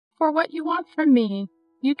for what you want from me.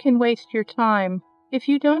 You can waste your time. If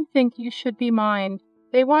you don't think you should be mine,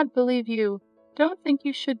 they won't believe you. Don't think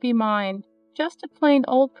you should be mine. Just a plain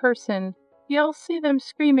old person. You'll see them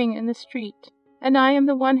screaming in the street, and I am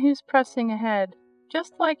the one who's pressing ahead,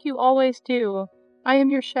 just like you always do. I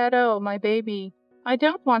am your shadow, my baby. I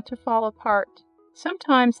don't want to fall apart.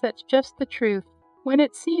 Sometimes that's just the truth. When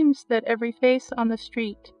it seems that every face on the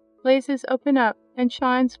street blazes open up and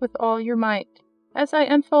shines with all your might, as I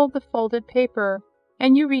unfold the folded paper,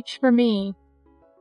 and you reach for me,